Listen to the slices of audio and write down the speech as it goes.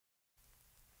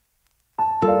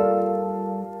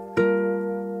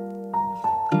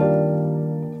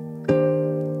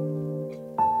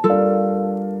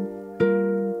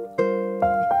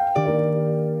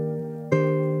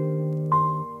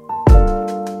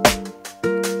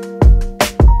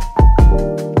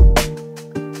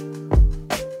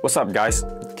What's up guys,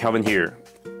 Calvin here.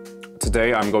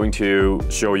 Today I'm going to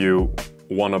show you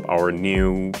one of our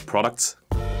new products,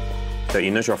 the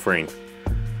INERTIA Frame.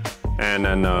 And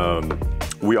then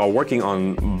we are working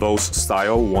on both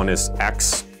style. One is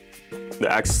the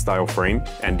X style frame,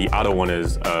 and the other one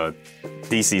is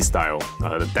DC style,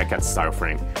 the dead cat style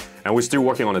frame. And we're still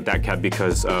working on the dead cat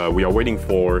because we are waiting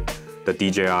for the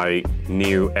DJI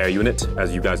new air unit.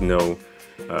 As you guys know,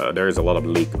 there is a lot of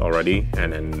leak already,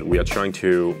 and then we are trying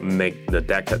to make the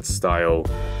dead cat style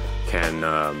can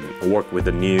work with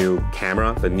the new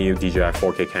camera, the new DJI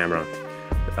 4K camera,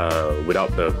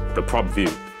 without the prop view.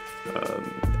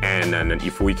 And then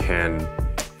if we can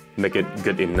make it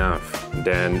good enough,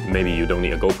 then maybe you don't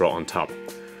need a GoPro on top.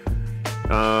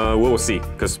 We will see,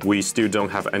 because we still don't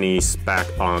have any spec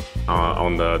on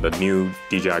the new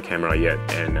DJI camera yet,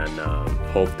 and then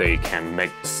hope they can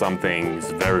make something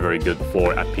very good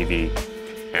for FPV,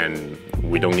 and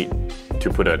we don't need to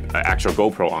put an actual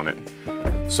GoPro on it.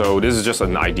 So this is just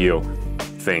an ideal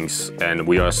things, and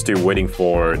we are still waiting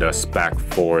for the spec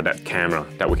for that camera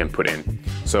that we can put in.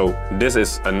 So this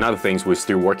is another things we're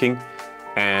still working.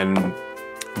 And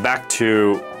back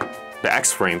to the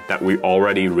X frame that we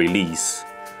already released.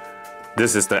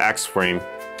 This is the X frame,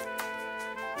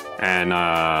 and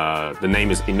the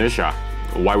name is INERTIA.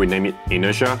 Why we name it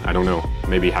INERTIA, I don't know.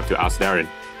 Maybe you have to ask Darren.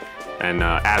 And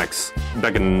Alex,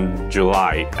 back in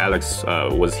July, Alex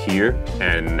was here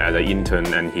and as an intern,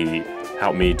 and he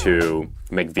helped me to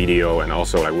make video and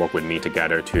also like work with me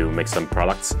together to make some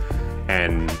products.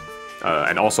 And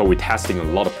also we're testing a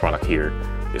lot of product here,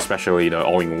 especially the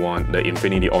all-in-one, the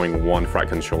Infinity all-in-one flight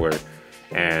controller.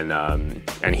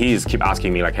 And he is keep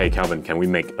asking me like, hey Calvin, can we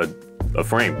make a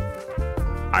frame?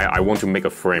 I want to make a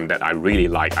frame that I really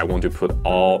like. I want to put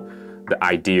all the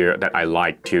idea that I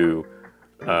like to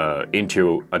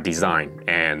into a design,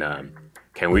 and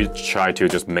can we try to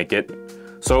just make it?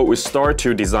 So we start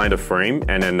to design the frame,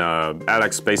 and then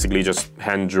Alex basically just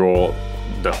hand draw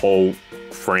the whole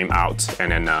frame out,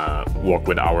 and then work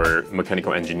with our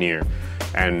mechanical engineer,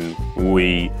 and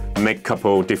we make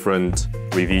couple different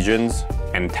revisions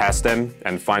and test them,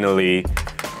 and finally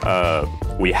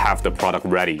we have the product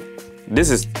ready. This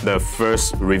is the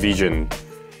first revision,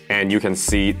 and you can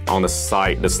see on the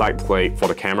side plate for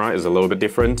the camera is a little bit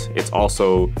different. It's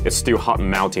still hot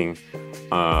mounting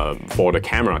for the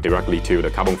camera directly to the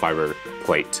carbon fiber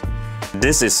plate.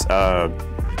 This is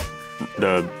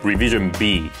the revision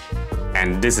B,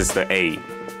 and this is the A.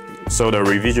 So the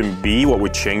revision B, what we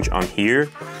change on here,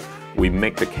 we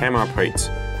make the camera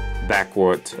plate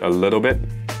backward a little bit,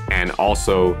 and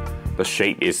also the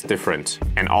shape is different,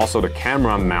 and also the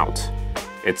camera mount,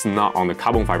 it's not on the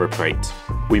carbon fiber plate.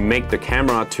 We make the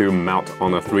camera to mount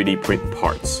on a 3D print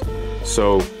parts.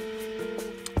 So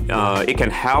it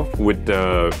can help with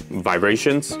the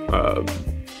vibrations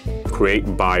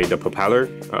created by the propeller,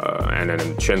 and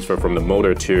then transfer from the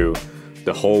motor to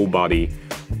the whole body.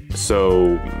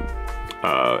 So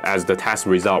as the test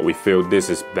result, we feel this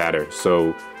is better.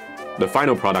 So the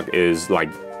final product is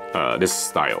like this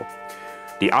style.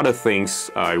 The other things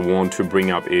I want to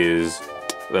bring up is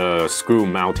the screw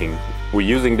mounting. We're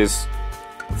using this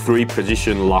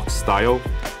 3-position lock style.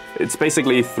 It's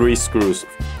basically 3 screws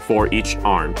for each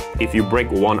arm. If you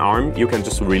break one arm, you can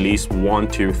just release 1,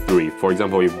 2, 3. For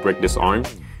example, you break this arm,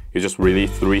 you just release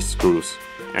 3 screws,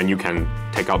 and you can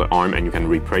take out the arm and you can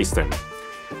replace them.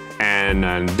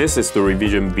 And this is the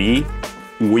revision B.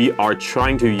 We are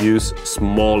trying to use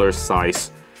smaller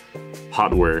size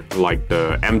hardware like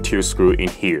the M2 screw in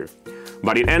here.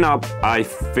 But it end up, I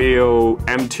feel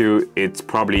M2, it's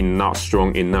probably not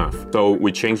strong enough. So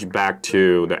we changed back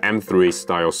to the M3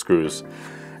 style screws,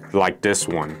 like this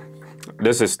one.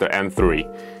 This is the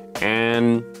M3.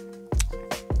 And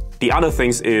the other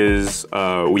things is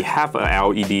we have a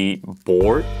LED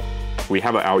board. We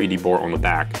have a LED board on the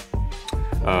back.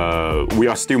 We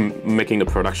are still making the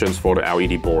productions for the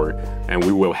LED board, and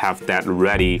we will have that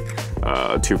ready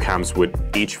to come with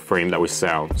each frame that we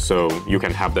sell. So you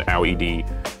can have the LED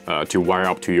to wire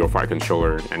up to your flight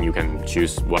controller, and you can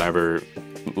choose whatever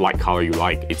light color you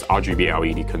like. It's RGB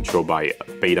LED controlled by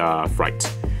Beta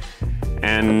Flight.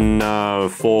 And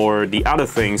for the other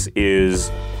things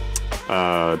is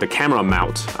the camera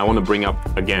mount. I want to bring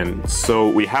up again. So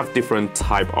we have different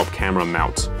type of camera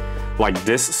mount. Like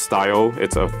this style,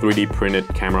 it's a 3D printed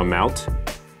camera mount.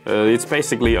 It's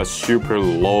basically a super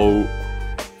low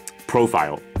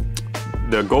profile.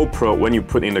 The GoPro, when you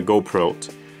put in the GoPro,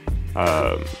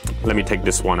 let me take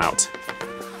this one out.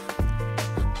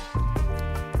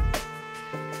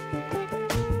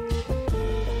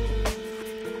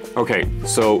 Okay,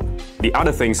 so the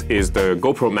other things is the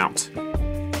GoPro mount.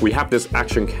 we have this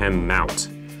action cam mount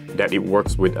that it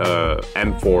works with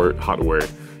M4 hardware.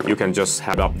 You can just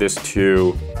have up this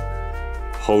two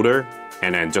holder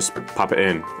and then just pop it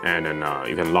in, and then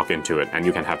you can lock into it, and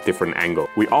you can have different angle.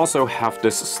 We also have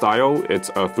this style. It's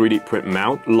a 3D print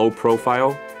mount, low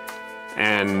profile,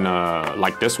 and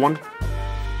like this one.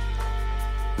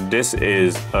 This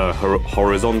is a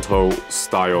horizontal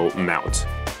style mount,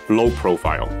 low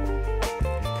profile.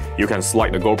 You can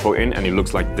slide the GoPro in and it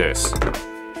looks like this.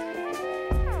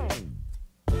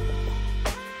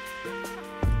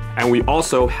 And we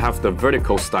also have the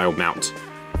vertical style mount.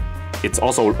 It's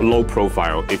also low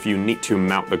profile. If you need to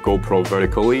mount the GoPro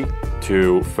vertically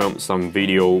to film some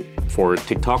video for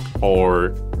TikTok or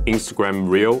Instagram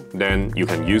Reel, then you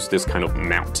can use this kind of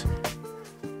mount,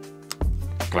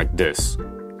 like this.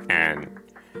 And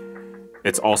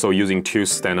it's also using two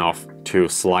standoffs to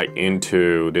slide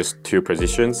into these two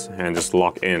positions and just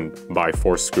lock in by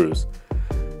 4 screws.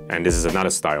 And this is another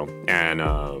style. And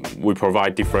we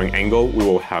provide different angle. We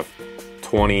will have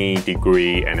 20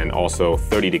 degree and then also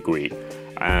 30 degree.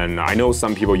 And I know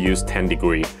some people use 10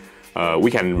 degree.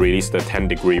 We can release the 10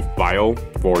 degree file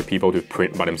for people to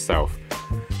print by themselves.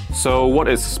 So what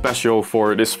is special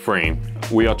for this frame?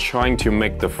 We are trying to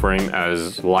make the frame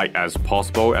as light as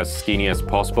possible, as skinny as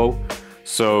possible.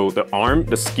 So the arm,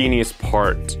 the skinniest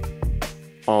part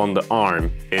on the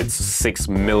arm, it's 6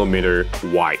 millimeter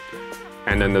wide.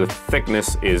 And then the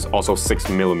thickness is also 6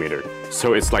 millimeter.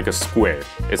 So it's like a square,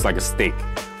 it's like a stick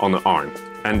on the arm.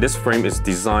 And this frame is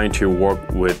designed to work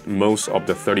with most of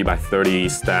the 30x30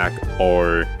 stack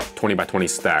or 20x20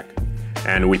 stack.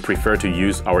 And we prefer to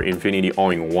use our Infinity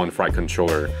all-in-one flight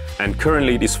controller. And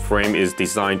currently this frame is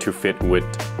designed to fit with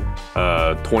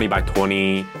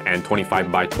 20x20 and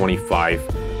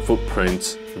 25x25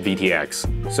 footprint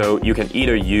VTX. So you can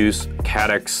either use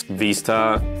Cadex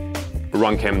Vista,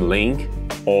 Runcam Link,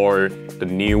 or the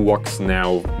new Works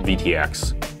Now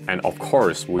VTX. And of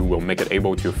course, we will make it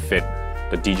able to fit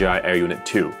the DJI Air Unit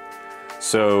 2.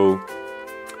 So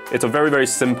it's a very, very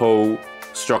simple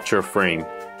structure frame.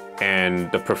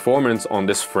 And the performance on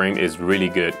this frame is really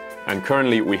good. And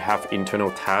currently we have internal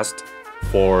test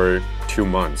for 2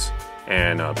 months.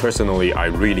 And personally, I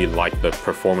really like the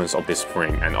performance of this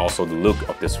frame and also the look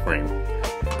of this frame.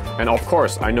 And of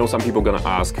course, I know some people gonna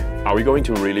ask, are we going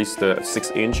to release the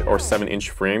 6-inch or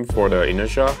 7-inch frame for the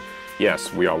Inertia?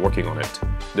 Yes, we are working on it.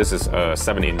 This is a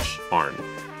 7-inch arm.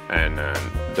 And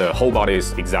the whole body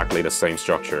is exactly the same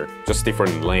structure, just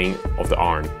different length of the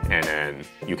arm, and then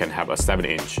you can have a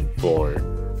 7-inch for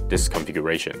this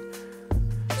configuration.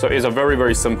 So it's a very,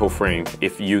 very simple frame.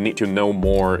 If you need to know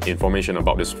more information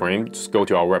about this frame, just go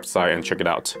to our website and check it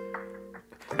out.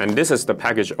 And this is the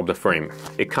package of the frame.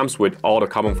 It comes with all the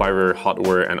carbon fiber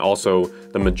hardware and also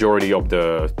the majority of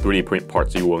the 3D print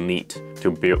parts you will need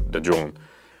to build the drone.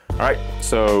 Alright,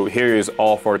 so here is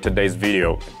all for today's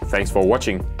video. Thanks for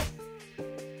watching.